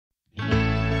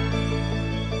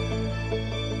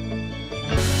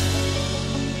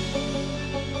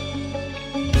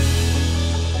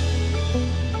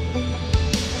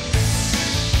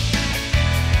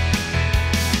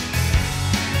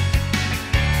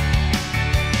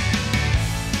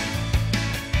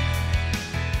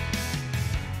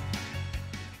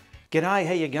G'day,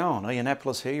 how you going?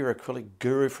 Ianapolis here, your acrylic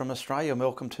guru from Australia.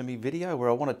 Welcome to my video where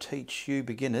I want to teach you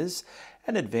beginners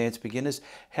and advanced beginners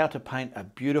how to paint a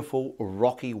beautiful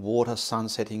rocky water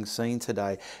sunsetting scene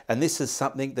today. And this is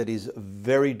something that is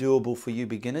very doable for you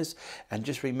beginners. And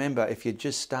just remember, if you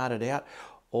just started out,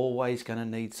 always going to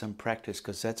need some practice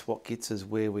because that's what gets us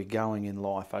where we're going in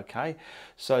life, okay?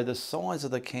 So the size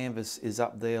of the canvas is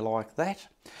up there like that.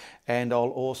 And I'll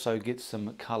also get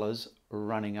some colours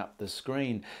running up the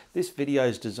screen. This video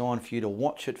is designed for you to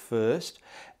watch it first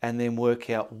and then work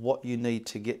out what you need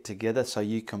to get together so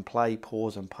you can play,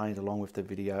 pause and paint along with the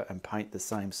video and paint the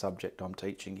same subject I'm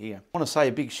teaching here. I want to say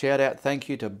a big shout out thank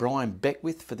you to Brian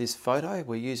Beckwith for this photo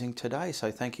we're using today, so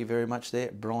thank you very much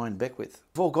there, Brian Beckwith.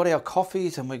 We've all got our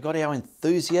coffees and we've got our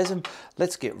enthusiasm.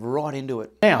 Let's get right into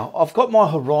it. Now I've got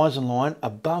my horizon line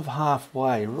above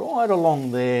halfway, right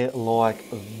along there like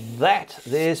that.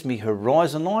 There's my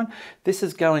horizon line. This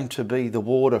is going to be the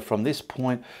water from this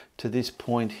point to this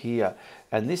point here.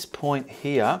 And this point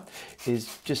here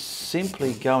is just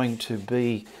simply going to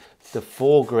be the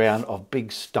foreground of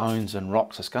big stones and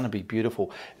rocks. It's going to be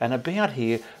beautiful. And about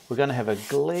here, we're going to have a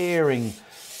glaring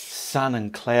sun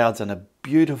and clouds and a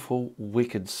beautiful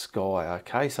wicked sky.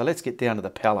 Okay, so let's get down to the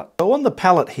palette. So on the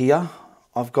palette here,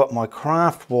 I've got my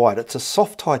craft white. It's a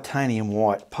soft titanium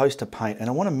white poster paint. And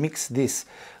I want to mix this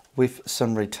with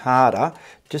some retarder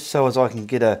just so as I can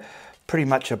get a pretty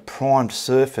much a primed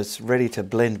surface ready to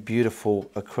blend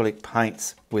beautiful acrylic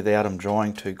paints without them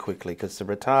drying too quickly because the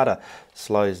retarder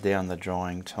slows down the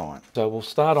drying time. So we'll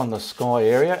start on the sky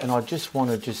area and I just want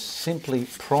to just simply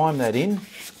prime that in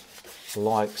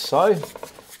like so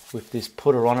with this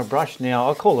put her on a brush.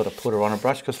 Now I call it a put her on a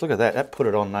brush because look at that, that put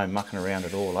it on no mucking around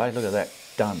at all, eh? Look at that,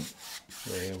 done.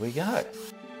 There we go.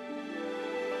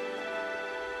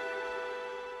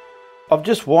 I've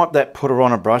just wiped that putter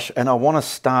on a brush and I want to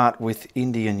start with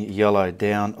Indian yellow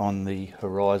down on the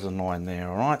horizon line there,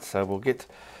 alright? So we'll get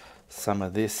some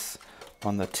of this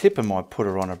on the tip of my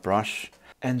putter on a brush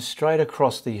and straight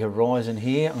across the horizon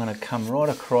here. I'm going to come right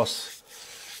across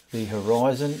the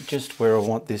horizon just where I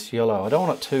want this yellow. I don't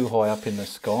want it too high up in the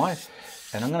sky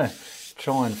and I'm going to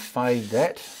try and fade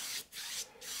that.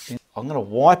 I'm going to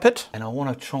wipe it and I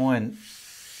want to try and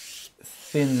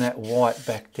thin that white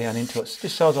back down into it,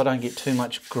 just so as I don't get too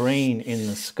much green in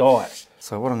the sky.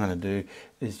 So what I'm going to do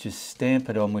is just stamp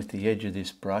it on with the edge of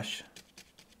this brush,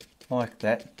 like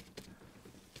that.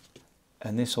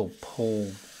 And this will pull,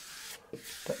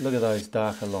 look at those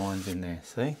darker lines in there,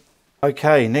 see?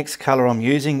 Okay, next colour I'm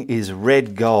using is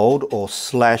red gold or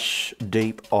slash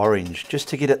deep orange, just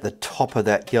to get at the top of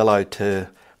that yellow to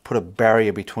put a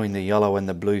barrier between the yellow and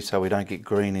the blue so we don't get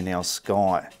green in our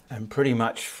sky. And pretty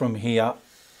much from here,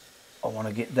 I want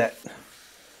to get that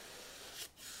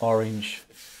orange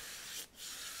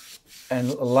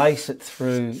and lace it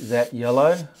through that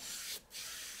yellow.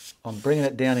 I'm bringing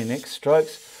it down in X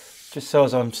strokes, just so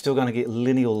as I'm still going to get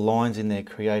lineal lines in there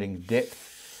creating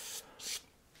depth.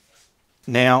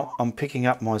 Now I'm picking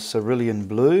up my cerulean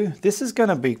blue. This is going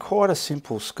to be quite a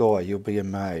simple sky, you'll be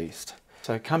amazed.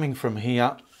 So coming from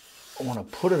here, I want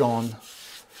to put it on,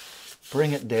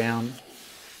 bring it down.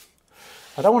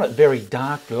 I don't want it very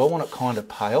dark blue, I want it kind of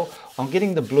pale. I'm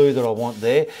getting the blue that I want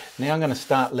there. Now I'm going to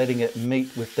start letting it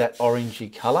meet with that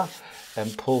orangey colour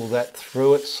and pull that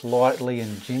through it slightly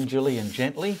and gingerly and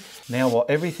gently. Now while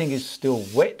everything is still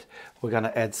wet, we're going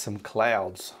to add some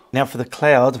clouds. Now for the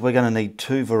clouds, we're going to need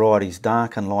two varieties,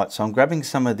 dark and light. So I'm grabbing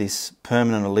some of this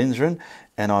permanent alizarin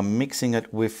and I'm mixing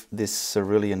it with this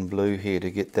cerulean blue here to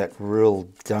get that real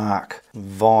dark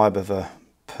vibe of a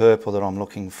purple that I'm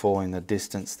looking for in the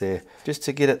distance there. Just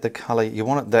to get at the colour, you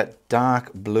want it that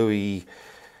dark bluey,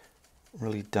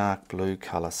 really dark blue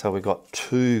colour. So we've got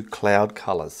two cloud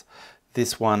colours,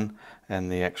 this one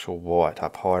and the actual white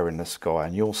up higher in the sky.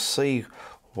 And you'll see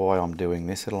why I'm doing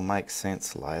this, it'll make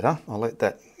sense later. I'll let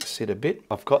that sit a bit.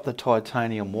 I've got the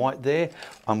titanium white there.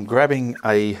 I'm grabbing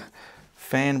a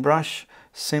fan brush,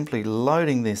 simply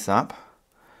loading this up,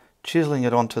 chiseling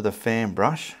it onto the fan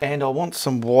brush, and I want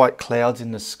some white clouds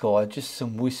in the sky, just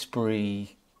some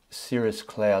whispery cirrus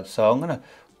clouds. So I'm going to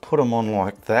put them on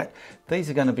like that. These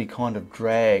are going to be kind of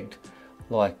dragged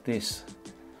like this,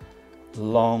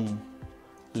 long,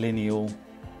 lineal,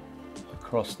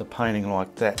 across the painting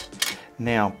like that.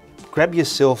 Now grab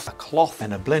yourself a cloth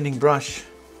and a blending brush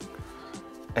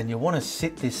and you want to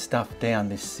sit this stuff down,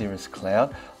 this cirrus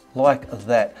cloud, like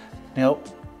that. Now,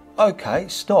 okay,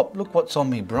 stop, look what's on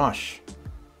my brush.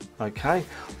 Okay,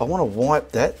 I want to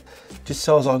wipe that just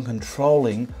so as I'm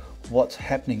controlling what's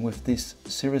happening with this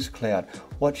cirrus cloud.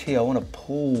 Watch here, I want to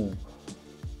pull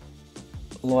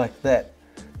like that.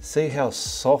 See how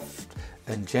soft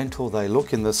and gentle they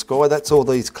look in the sky. That's all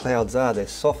these clouds are. They're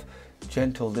soft,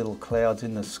 gentle little clouds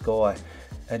in the sky.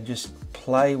 And just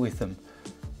play with them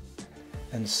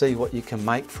and see what you can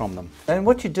make from them. And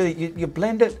what you do, you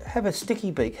blend it, have a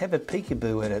sticky beak, have a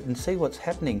peekaboo at it and see what's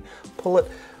happening. Pull it,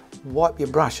 wipe your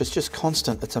brush. It's just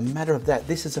constant. It's a matter of that.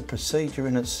 This is a procedure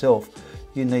in itself.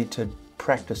 You need to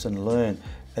practice and learn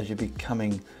as you're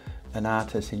becoming an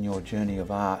artist in your journey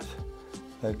of art.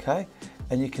 Okay?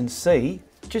 And you can see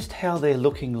just how they're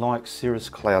looking like cirrus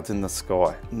clouds in the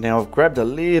sky. Now I've grabbed a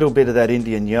little bit of that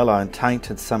Indian yellow and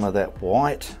tainted some of that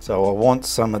white. So I want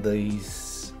some of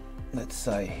these, let's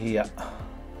say here,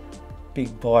 big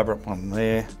vibrant one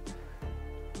there,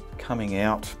 coming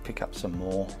out, pick up some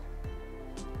more.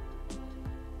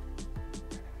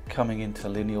 Coming into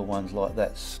lineal ones like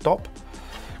that, stop,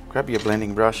 grab your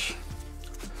blending brush.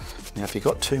 Now if you've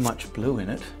got too much blue in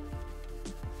it,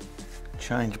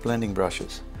 change blending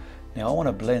brushes. Now I want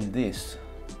to blend this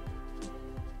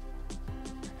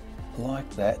like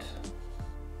that,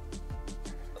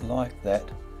 like that.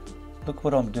 Look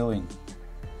what I'm doing.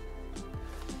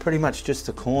 Pretty much just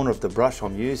the corner of the brush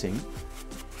I'm using.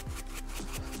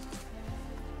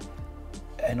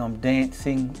 And I'm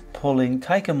dancing, pulling,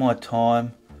 taking my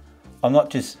time. I'm not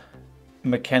just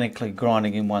mechanically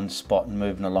grinding in one spot and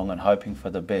moving along and hoping for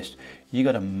the best. You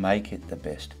got to make it the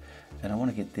best. And I want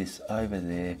to get this over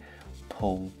there,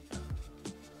 pulled.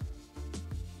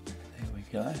 There we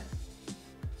go.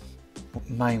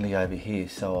 Mainly over here,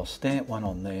 so I'll stamp one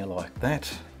on there like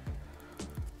that.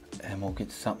 And we'll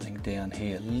get something down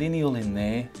here. Lineal in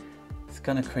there. It's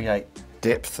going to create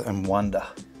depth and wonder.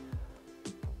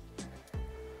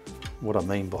 What I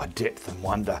mean by depth and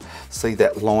wonder, see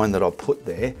that line that I put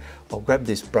there? I'll grab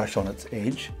this brush on its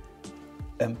edge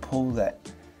and pull that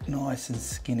nice and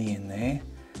skinny in there.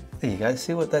 There you go,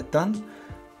 see what that done?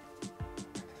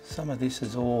 Some of this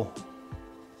is all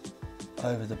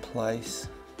over the place.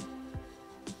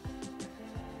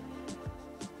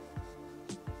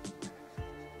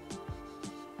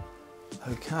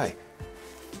 Okay,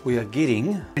 we are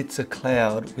getting, it's a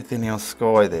cloud within our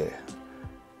sky there.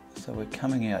 So we're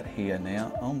coming out here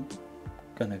now. I'm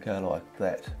going to go like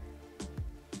that.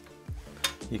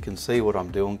 You can see what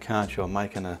I'm doing, can't you? I'm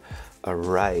making an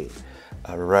array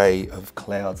of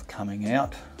clouds coming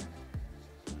out.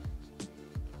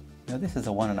 Now this is a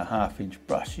 1.5 inch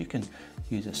brush. You can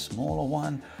use a smaller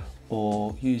one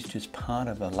or use just part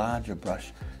of a larger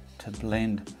brush to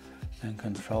blend and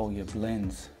control your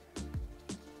blends.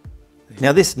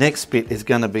 Now this next bit is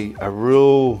going to be a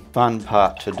real fun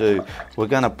part to do. We're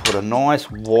going to put a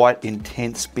nice white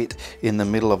intense bit in the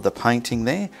middle of the painting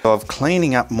there. So I'm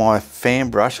cleaning up my fan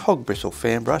brush, hog bristle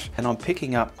fan brush, and I'm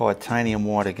picking up titanium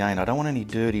white again. I don't want any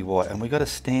dirty white, and we've got to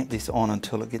stamp this on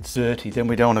until it gets dirty. Then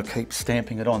we don't want to keep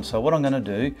stamping it on. So what I'm going to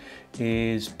do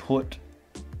is put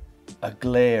a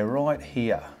glare right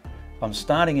here. I'm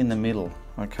starting in the middle,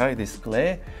 okay, this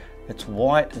glare. It's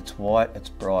white, it's white, it's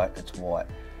bright, it's white.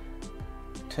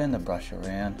 Turn the brush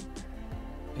around,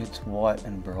 it's white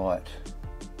and bright.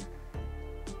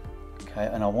 Okay,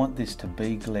 and I want this to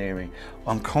be glary.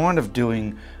 I'm kind of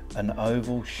doing an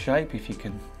oval shape, if you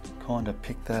can kind of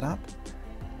pick that up.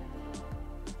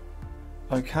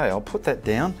 Okay, I'll put that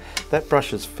down. That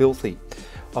brush is filthy.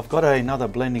 I've got another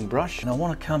blending brush, and I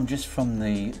want to come just from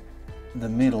the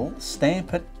middle,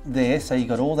 stamp it there so you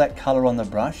got all that colour on the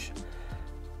brush.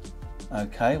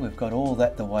 Okay, we've got all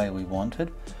that the way we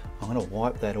wanted. I'm going to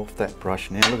wipe that off that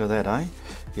brush now. Look at that, eh?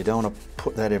 You don't want to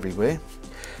put that everywhere.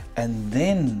 And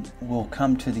then we'll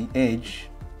come to the edge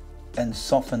and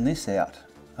soften this out.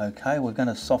 Okay, we're going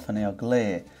to soften our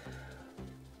glare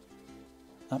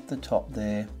up the top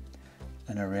there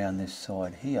and around this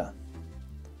side here.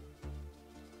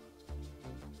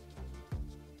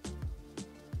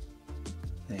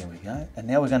 There we go. And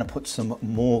now we're going to put some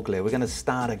more glare. We're going to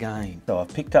start again. So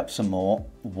I've picked up some more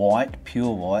white,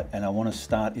 pure white, and I want to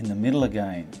start in the middle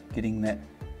again, getting that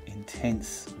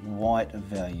intense white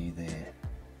value there.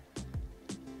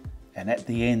 And at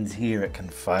the ends here, it can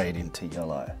fade into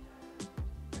yellow.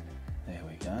 There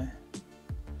we go.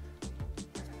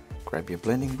 Grab your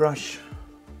blending brush.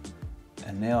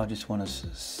 And now I just want to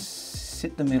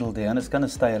sit the middle down. It's going to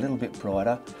stay a little bit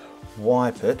brighter.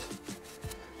 Wipe it,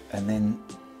 and then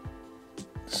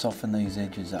soften these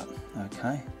edges up,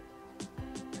 okay?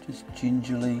 Just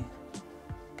gingerly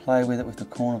play with it with the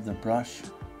corner of the brush,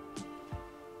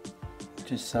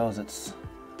 just so as it's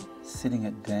sitting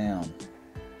it down.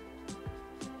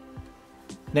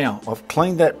 Now I've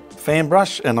cleaned that fan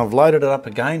brush and I've loaded it up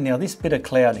again. Now this bit of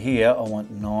cloud here I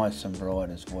want nice and bright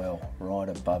as well, right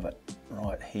above it,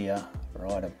 right here,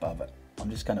 right above it. I'm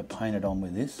just going to paint it on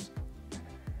with this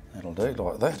That'll do,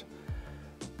 like that.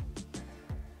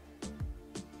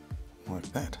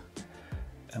 Like that.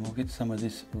 And we'll get some of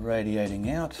this radiating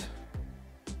out.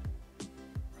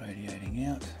 Radiating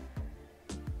out.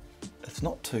 It's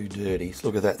not too dirty.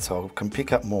 Look at that, so I can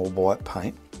pick up more white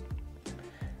paint.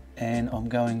 And I'm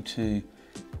going to,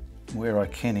 where I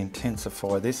can,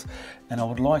 intensify this. And I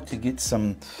would like to get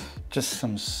just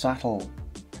some subtle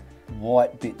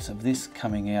white bits of this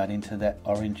coming out into that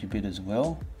orangey bit as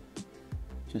well.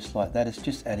 Just like that. It's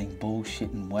just adding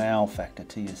bullshit and wow factor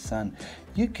to your sun.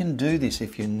 You can do this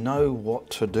if you know what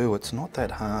to do. It's not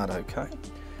that hard, okay?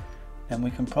 And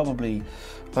we can probably,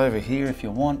 over here if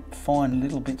you want, find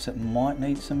little bits that might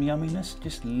need some yumminess.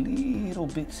 Just little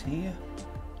bits here.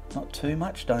 Not too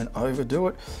much, don't overdo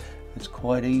it. It's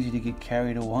quite easy to get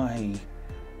carried away.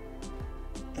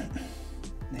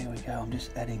 There we go, I'm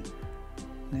just adding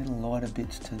little lighter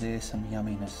bits to there, some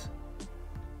yumminess.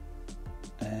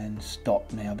 And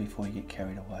stop now before you get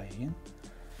carried away again.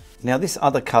 Now this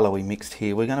other colour we mixed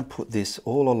here, we're going to put this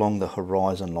all along the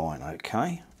horizon line,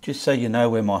 okay? Just so you know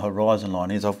where my horizon line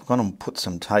is, I've gone and put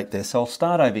some tape there. So I'll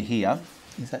start over here.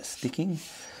 Is that sticking?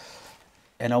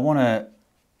 And I want to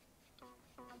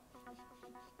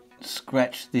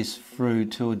scratch this through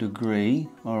to a degree.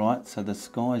 All right, so the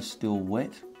sky is still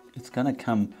wet. It's going to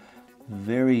come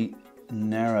very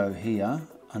narrow here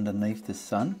underneath the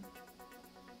sun.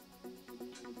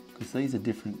 Because these are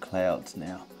different clouds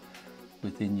now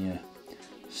within your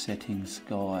setting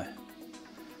sky.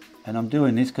 And I'm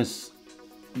doing this because,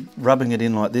 rubbing it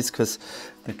in like this, because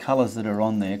the colours that are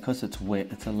on there, because it's wet,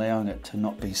 it's allowing it to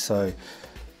not be so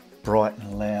bright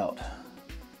and loud.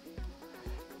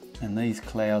 And these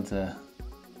clouds are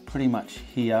pretty much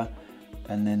here,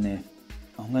 and then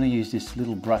I'm going to use this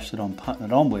little brush that I'm putting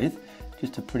it on with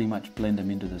just to pretty much blend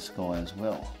them into the sky as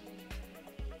well.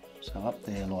 So up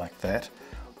there like that,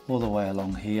 all the way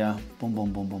along here, boom,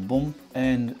 boom, boom, boom, boom,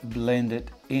 and blend it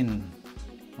in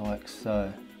like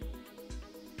so.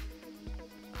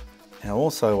 Now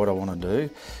also what I want to do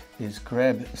is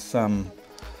grab some,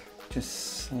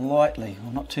 just slightly,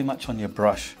 well, not too much on your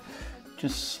brush,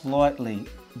 just slightly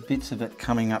bits of it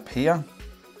coming up here.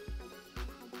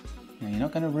 Now you're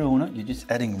not going to ruin it, you're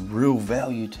just adding real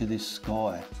value to this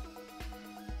sky.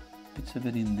 Bits of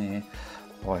it in there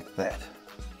like that.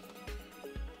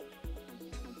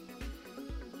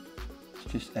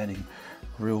 It's just adding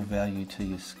real value to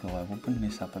your sky. We'll bring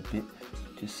this up a bit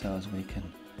just so as we can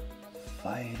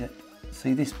fade it.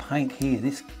 See this paint here,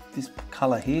 this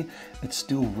colour here, it's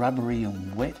still rubbery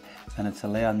and wet, and it's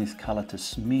allowing this colour to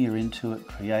smear into it,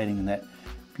 creating that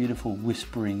beautiful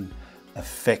whispering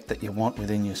effect that you want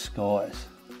within your skies.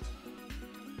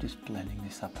 Just blending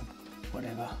this up,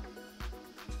 whatever.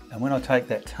 And when I take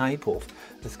that tape off,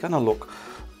 it's going to look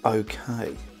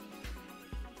okay.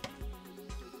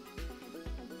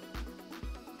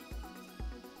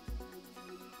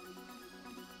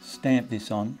 Stamp this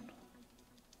on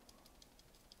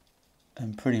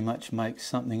and pretty much make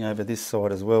something over this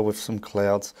side as well with some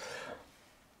clouds.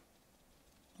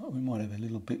 Oh, we might have a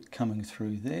little bit coming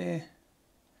through there.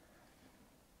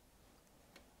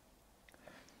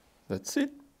 That's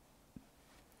it.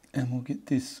 And we'll get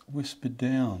this whispered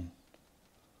down.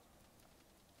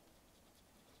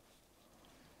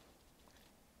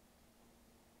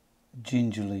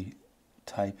 Gingerly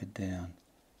tapered down.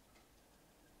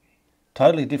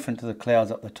 Totally different to the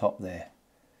clouds up the top there.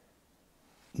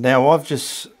 Now I've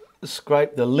just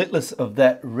scraped the littlest of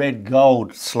that red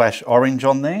gold / orange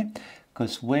on there,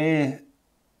 because where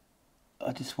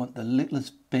I just want the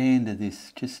littlest band of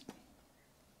this just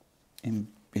in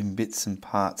bits and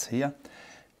parts here,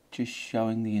 just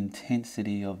showing the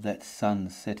intensity of that sun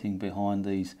setting behind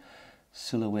these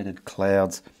silhouetted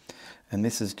clouds. And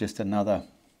this is just another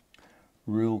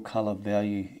real colour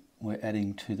value we're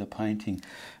adding to the painting.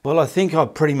 Well, I think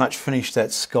I've pretty much finished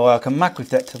that sky. I can muck with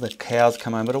that till the cows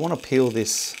come home, but I want to peel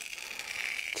this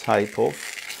tape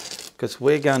off because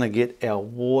we're going to get our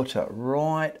water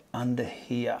right under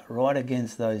here, right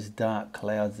against those dark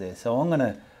clouds there. So I'm going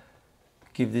to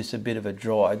give this a bit of a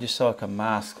dry just so I can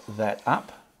mask that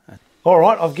up. All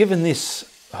right, I've given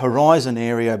this horizon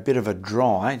area a bit of a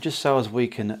dry just so as we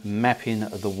can map in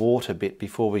the water bit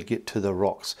before we get to the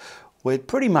rocks. We're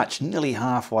pretty much nearly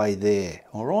halfway there,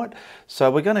 all right? So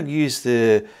we're going to use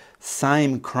the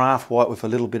same craft white with a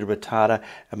little bit of retarder,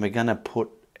 and we're going to put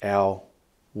our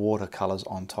watercolours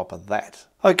on top of that.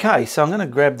 Okay, so I'm going to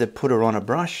grab the putter on a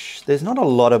brush. There's not a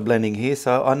lot of blending here,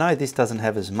 so I know this doesn't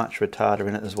have as much retarder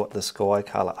in it as what the sky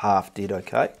colour half did,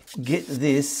 okay? Get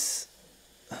this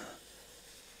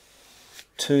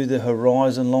to the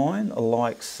horizon line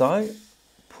like so.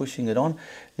 pushing it on.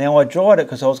 Now I dried it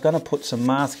because I was going to put some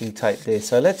masking tape there.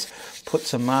 So let's put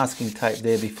some masking tape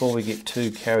there before we get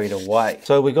too carried away.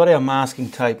 So we got our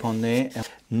masking tape on there.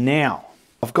 Now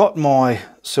I've got my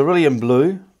cerulean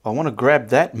blue. I want to grab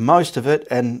that, most of it,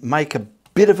 and make a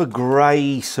bit of a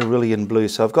grey cerulean blue.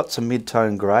 So I've got some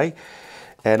mid-tone grey,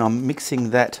 and I'm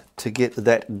mixing that to get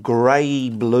that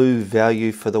grey blue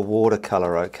value for the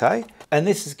watercolour, okay? And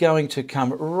this is going to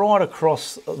come right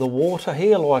across the water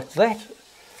here like that.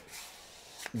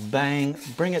 Bang,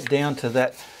 bring it down to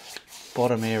that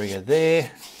bottom area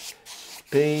there.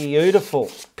 Beautiful.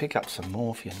 Pick up some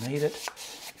more if you need it.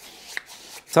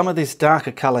 Some of this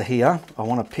darker colour here, I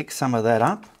want to pick some of that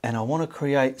up, and I want to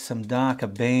create some darker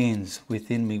bands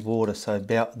within me water. So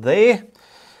about there,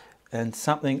 and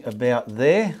something about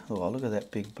there. Oh, look at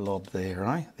that big blob there,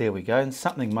 eh? There we go, and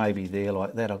something maybe there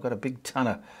like that. I've got a big ton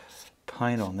of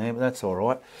paint on there, but that's all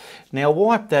right. Now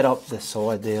wipe that up the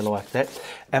side there like that,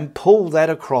 and pull that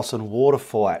across and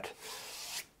waterfy it.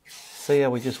 See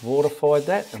how we just waterfied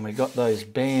that, and we got those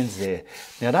bands there.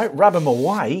 Now don't rub them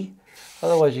away,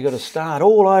 otherwise you've got to start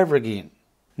all over again.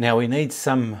 Now we need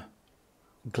some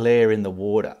glare in the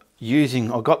water.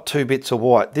 I've got 2 bits of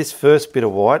white. This first bit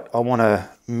of white I want to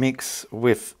mix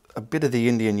with a bit of the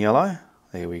Indian yellow.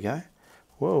 There we go.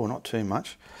 Whoa, not too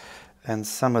much. And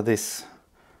some of this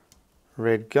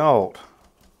red gold.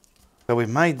 So we've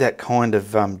made that kind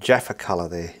of Jaffa colour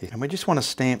there. And we just want to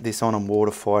stamp this on and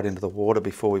waterfy it into the water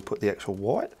before we put the actual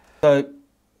white. So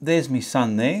there's my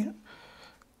sun there.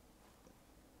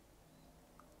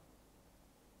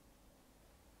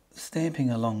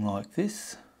 Stamping along like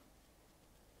this.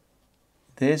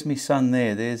 There's my sun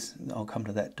there. I'll come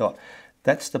to that dot.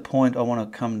 That's the point I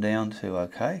want to come down to,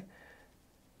 okay?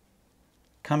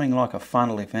 Coming like a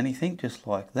funnel, if anything, just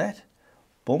like that.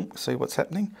 Boom, see what's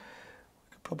happening?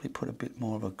 We could probably put a bit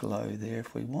more of a glow there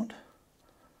if we want.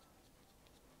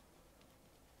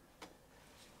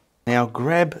 Now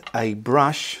grab a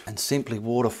brush and simply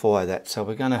waterfy that. So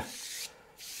we're going to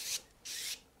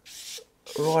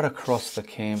right across the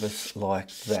canvas like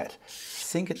that.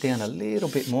 Sink it down a little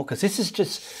bit more because this is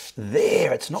just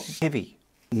there, it's not heavy.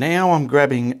 Now I'm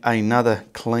grabbing another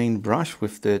clean brush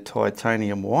with the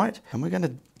titanium white, and we're going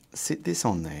to sit this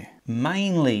on there.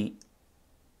 Mainly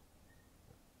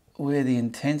where the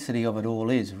intensity of it all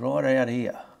is, right out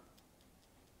here.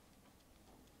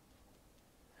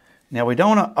 Now we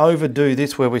don't want to overdo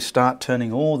this where we start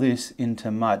turning all this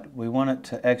into mud. We want it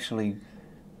to actually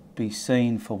be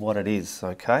seen for what it is,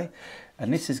 okay?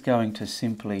 And this is going to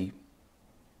simply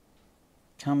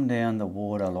come down the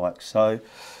water like so,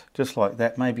 just like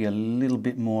that, maybe a little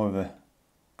bit more of a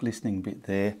glistening bit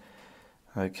there,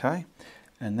 okay?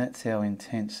 And that's our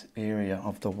intense area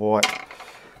of the white.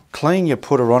 Clean your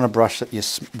putter on a brush that you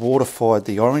waterfied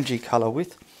the orangey colour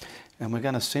with, and we're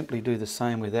going to simply do the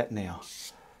same with that now.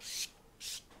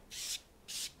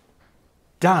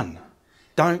 Done.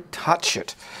 Don't touch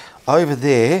it. Over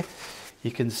there,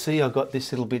 you can see I've got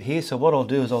this little bit here, so what I'll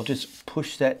do is I'll just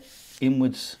push that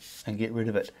inwards and get rid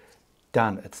of it.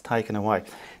 Done, it's taken away.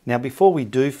 Now before we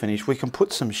do finish, we can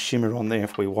put some shimmer on there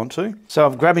if we want to. So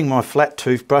I'm grabbing my flat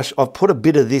toothbrush, I've put a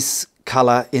bit of this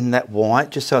colour in that white,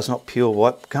 just so it's not pure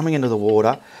white, coming into the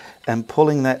water and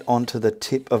pulling that onto the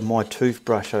tip of my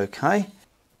toothbrush, okay?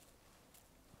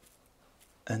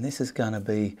 And this is going to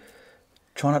be,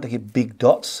 try not to get big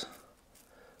dots,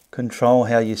 control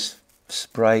how you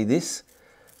spray this,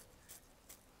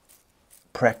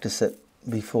 practice it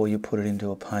before you put it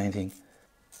into a painting.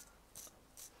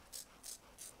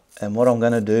 And what I'm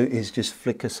going to do is just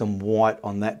flicker some white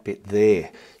on that bit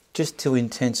there, just to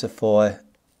intensify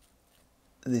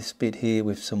this bit here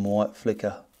with some white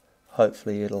flicker.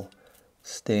 Hopefully it'll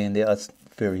stand out. It's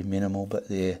very minimal, but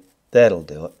yeah, that'll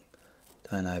do it.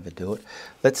 Don't overdo it.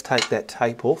 Let's take that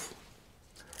tape off.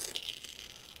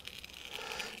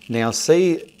 Now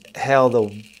see how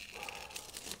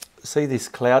see this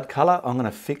cloud colour? I'm going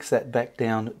to fix that back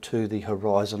down to the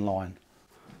horizon line.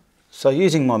 So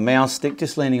using my mouse stick,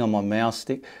 just leaning on my mouse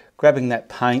stick, grabbing that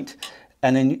paint,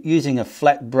 and then using a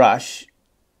flat brush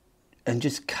and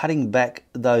just cutting back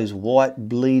those white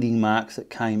bleeding marks that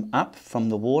came up from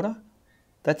the water.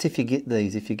 That's if you get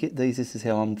these. If you get these, this is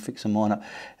how I'm fixing mine up.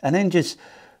 And then just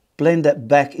blend that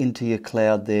back into your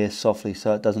cloud there softly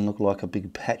so it doesn't look like a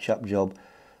big patch-up job.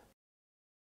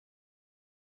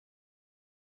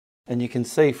 And you can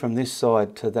see from this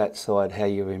side to that side how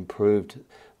you've improved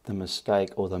the mistake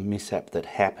or the mishap that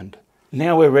happened.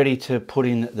 Now we're ready to put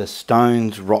in the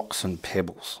stones, rocks and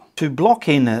pebbles. To block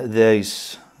in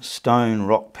these stone,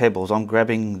 rock, pebbles, I'm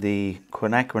grabbing the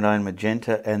quinacridone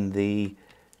magenta and the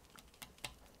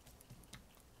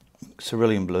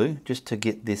cerulean blue just to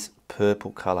get this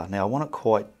purple colour. Now I want it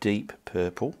quite deep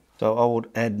purple, so I would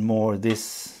add more of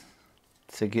this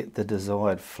to get the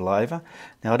desired flavour.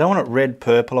 Now I don't want it red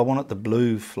purple, I want it the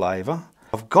blue flavour.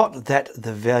 I've got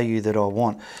the value that I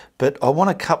want, but I want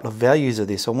a couple of values of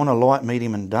this. I want a light,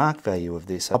 medium and dark value of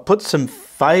this. I'll put some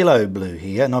phthalo blue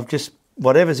here, and I've just,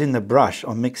 whatever's in the brush,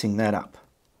 I'm mixing that up.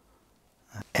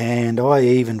 And I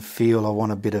even feel I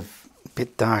want a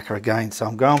bit darker again, so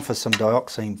I'm going for some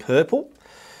dioxine purple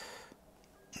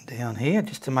down here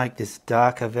just to make this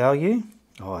darker value.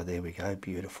 Oh, there we go,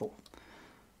 beautiful.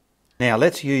 Now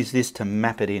let's use this to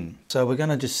map it in. So we're going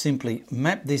to just simply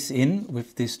map this in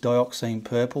with this dioxine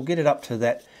purple, get it up to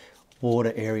that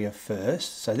water area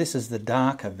first. So this is the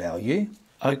darker value.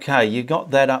 Okay, you got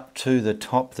that up to the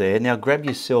top there. Now grab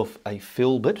yourself a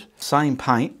filbert, same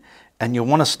paint, and you'll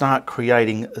want to start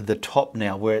creating the top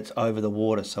now where it's over the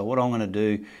water. So what I'm going to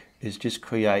do is just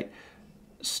create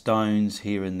stones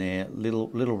here and there, little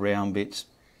round bits,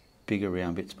 bigger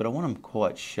round bits, but I want them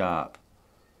quite sharp.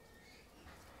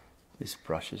 This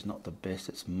brush is not the best,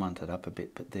 it's munted up a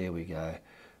bit, but there we go.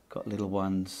 Got little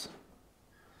ones,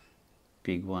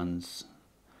 big ones.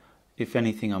 If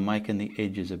anything, I'm making the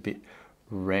edges a bit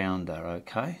rounder,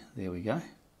 okay? There we go.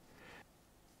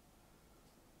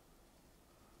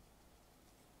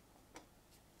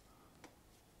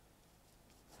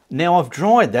 Now I've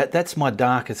dried that, that's my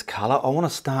darkest colour. I want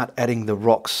to start adding the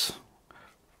rocks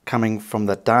coming from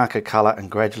the darker colour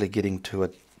and gradually getting to a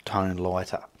tone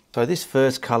lighter. So this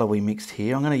first colour we mixed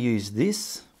here, I'm going to use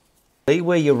this. See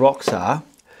where your rocks are.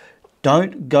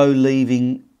 Don't go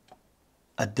leaving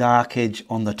a dark edge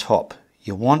on the top.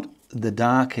 You want the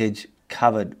dark edge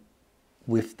covered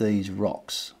with these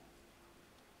rocks.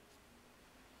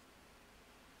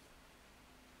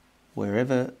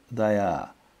 Wherever they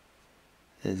are.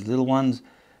 There's little ones,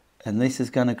 and this is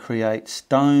going to create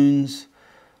stones,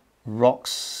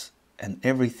 rocks and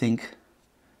everything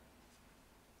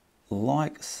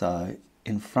like so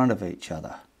in front of each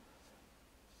other.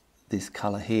 This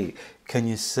colour here. Can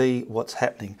you see what's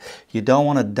happening? You don't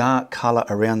want a dark colour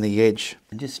around the edge.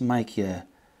 And just make your...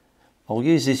 I'll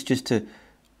use this just to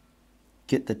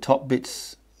get the top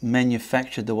bits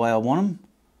manufactured the way I want them.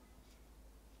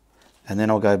 And then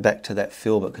I'll go back to that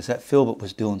filbert, because that filbert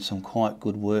was doing some quite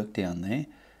good work down there.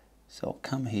 So I'll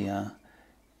come here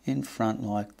in front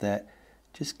like that,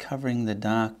 just covering the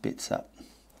dark bits up.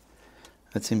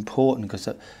 It's important because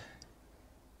it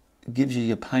gives you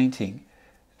your painting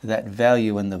that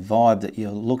value and the vibe that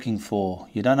you're looking for.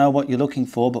 You don't know what you're looking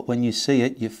for, but when you see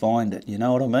it, you find it. You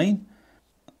know what I mean?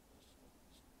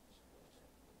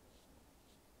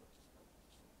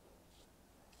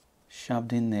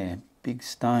 Shoved in there, big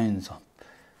stones.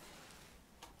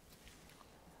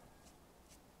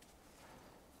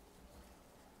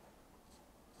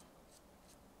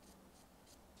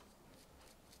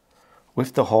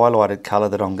 With the highlighted colour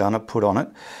that I'm going to put on it,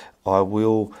 I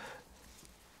will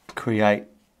create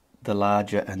the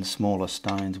larger and smaller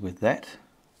stones with that.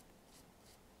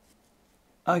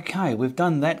 Okay, we've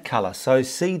done that colour. So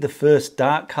see the first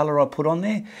dark colour I put on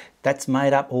there? That's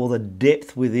made up all the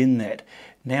depth within that.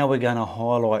 Now we're going to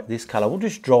highlight this colour. We'll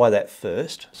just dry that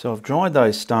first. So I've dried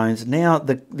those stones. Now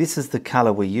this is the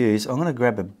colour we use. I'm going to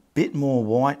grab a bit more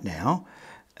white now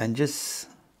and just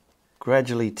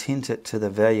gradually tint it to the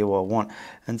value I want.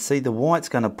 And see, the white's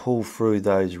going to pull through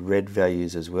those red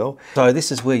values as well. So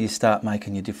this is where you start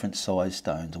making your different size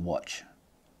stones. Watch.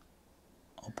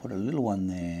 I'll put a little one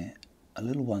there, a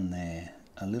little one there,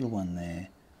 a little one there.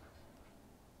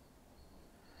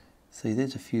 See,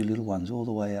 there's a few little ones all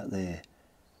the way out there.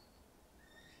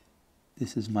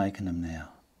 This is making them now.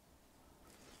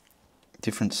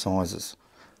 Different sizes.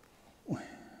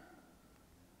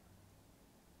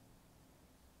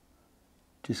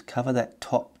 Just cover that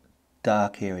top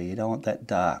dark area. You don't want that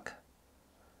dark.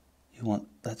 You want,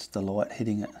 that's the light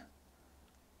hitting it.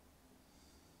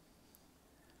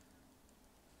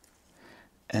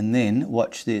 And then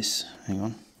watch this. Hang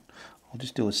on. I'll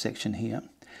just do a section here.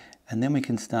 And then we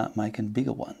can start making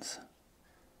bigger ones.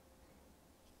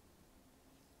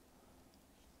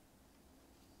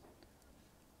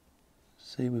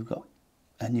 See, we've got,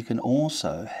 and you can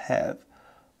also have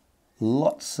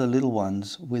lots of little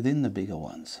ones within the bigger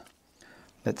ones.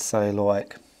 Let's say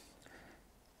like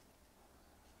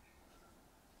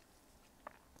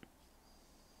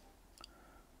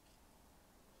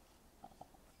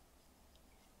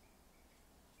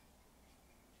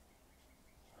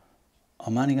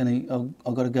I'm only going to,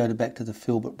 I've got to go back to the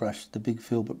filbert brush, the big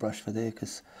filbert brush for there,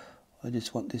 because I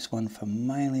just want this one for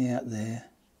mainly out there.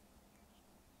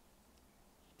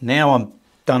 Now I'm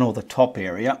done all the top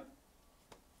area.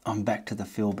 I'm back to the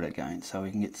filbert again, so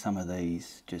we can get some of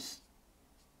these just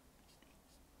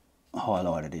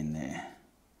highlighted in there.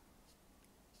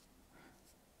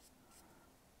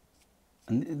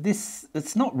 And this,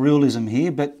 it's not realism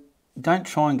here, but don't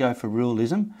try and go for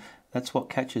realism. That's what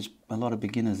catches a lot of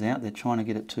beginners out. They're trying to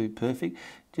get it too perfect.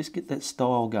 Just get that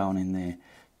style going in there.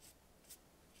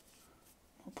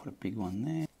 I'll put a big one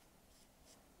there.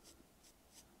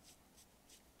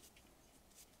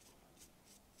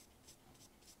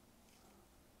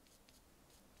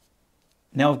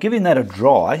 Now I've given that a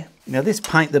dry. Now this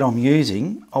paint that I'm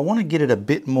using, I want to get it a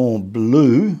bit more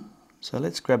blue. So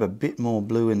let's grab a bit more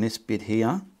blue in this bit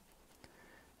here,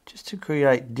 just to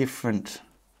create different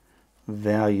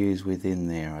values within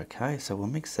there, okay? So we'll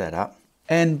mix that up.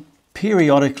 And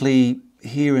periodically,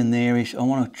 here and there-ish, I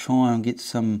want to try and get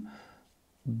some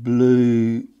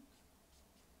blue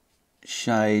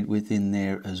shade within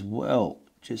there as well.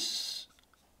 Just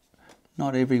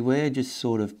not everywhere, just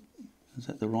sort of, is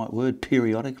that the right word?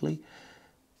 Periodically.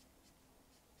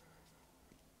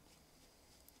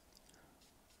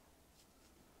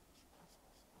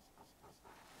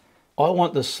 I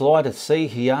want the slightest, see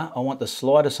here, I want the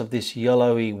slightest of this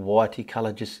yellowy whitey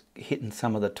colour just hitting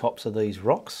some of the tops of these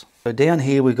rocks. So down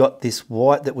here we've got this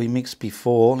white that we mixed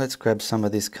before. Let's grab some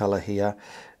of this colour here,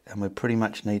 and we pretty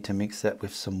much need to mix that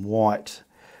with some white,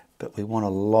 but we want a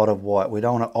lot of white. We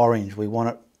don't want it orange, we want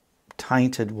it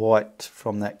tainted white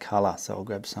from that colour. So I'll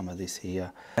grab some of this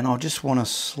here, and I just want to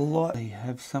slightly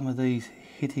have some of these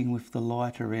hitting with the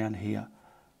light around here.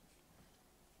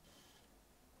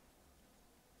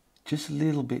 Just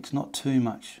little bits, not too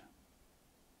much.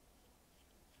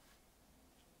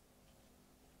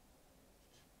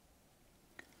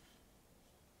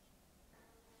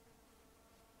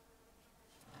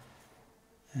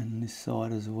 And this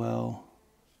side as well.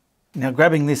 Now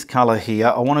grabbing this colour here,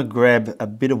 I want to grab a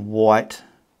bit of white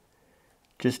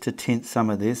just to tint some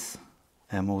of this,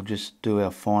 and we'll just do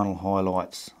our final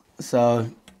highlights. So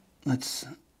let's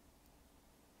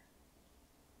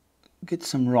get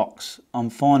some rocks. I'm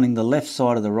finding the left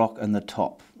side of the rock and the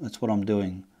top. That's what I'm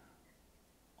doing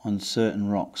on certain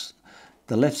rocks.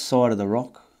 The left side of the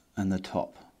rock and the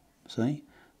top. See?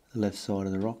 The left side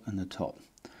of the rock and the top.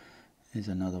 There's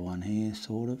another one here,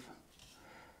 sort of.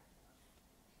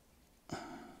 Let's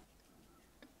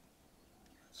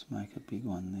make a big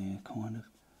one there, kind of.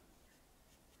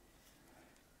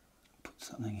 Put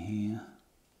something here.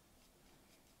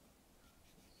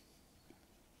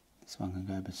 This one can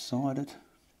go beside it.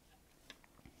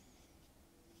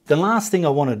 The last thing I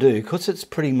want to do, because it's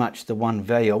pretty much the one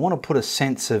value, I want to put a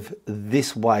sense of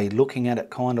this way, looking at it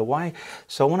kind of way.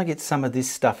 So I want to get some of this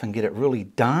stuff and get it really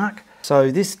dark.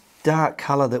 So this dark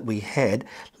colour that we had,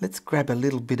 let's grab a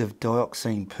little bit of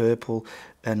dioxine purple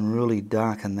and really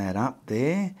darken that up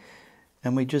there.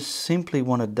 And we just simply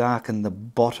want to darken the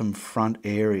bottom front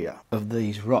area of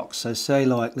these rocks. So say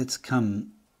like, let's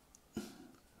come,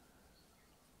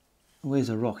 where's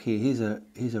a rock here?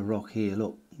 Here's a rock here,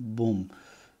 look, boom.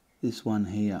 This one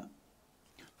here.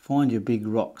 Find your big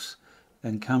rocks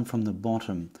and come from the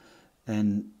bottom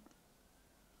and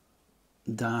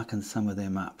darken some of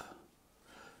them up.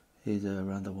 Here's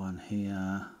another one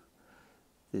here.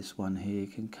 This one here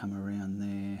can come around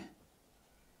there.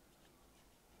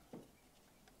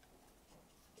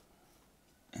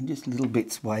 And just little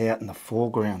bits way out in the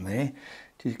foreground there.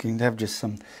 You can have just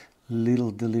some little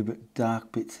deliberate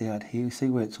dark bits out here. See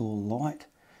where it's all light?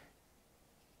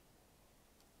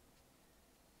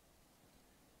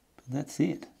 But that's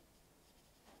it.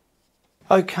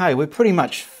 Okay, we're pretty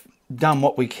much done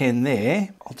what we can there.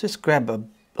 I'll just grab a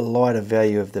lighter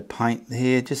value of the paint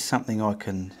here, just something I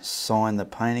can sign the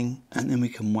painting, and then we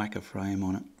can whack a frame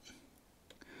on it.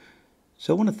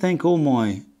 So I want to thank all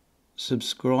my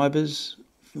subscribers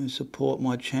who support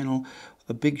my channel.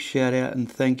 A big shout out and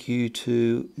thank you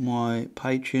to my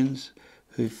patrons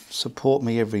who support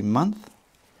me every month.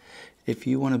 If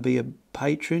you want to be a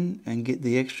patron and get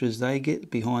the extras they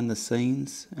get behind the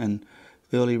scenes and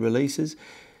early releases,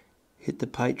 hit the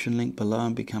Patreon link below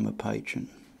and become a patron.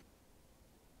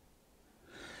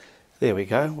 There we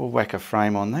go, we'll whack a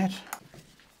frame on that.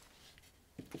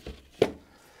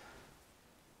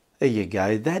 There you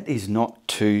go, that is not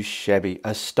too shabby.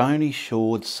 A stony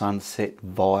shored sunset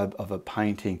vibe of a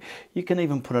painting. You can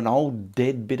even put an old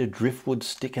dead bit of driftwood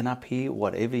sticking up here,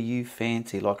 whatever you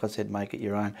fancy. Like I said, make it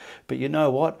your own. But you know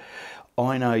what?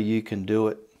 I know you can do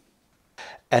it.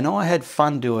 And I had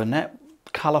fun doing that.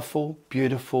 Colourful,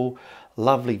 beautiful,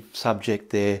 lovely subject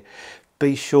there.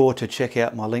 Be sure to check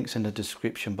out my links in the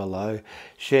description below.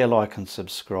 Share, like and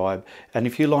subscribe. And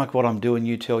if you like what I'm doing,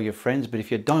 you tell your friends. But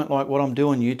if you don't like what I'm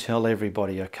doing, you tell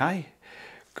everybody, okay?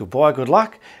 Goodbye, good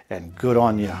luck, and good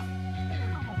on you.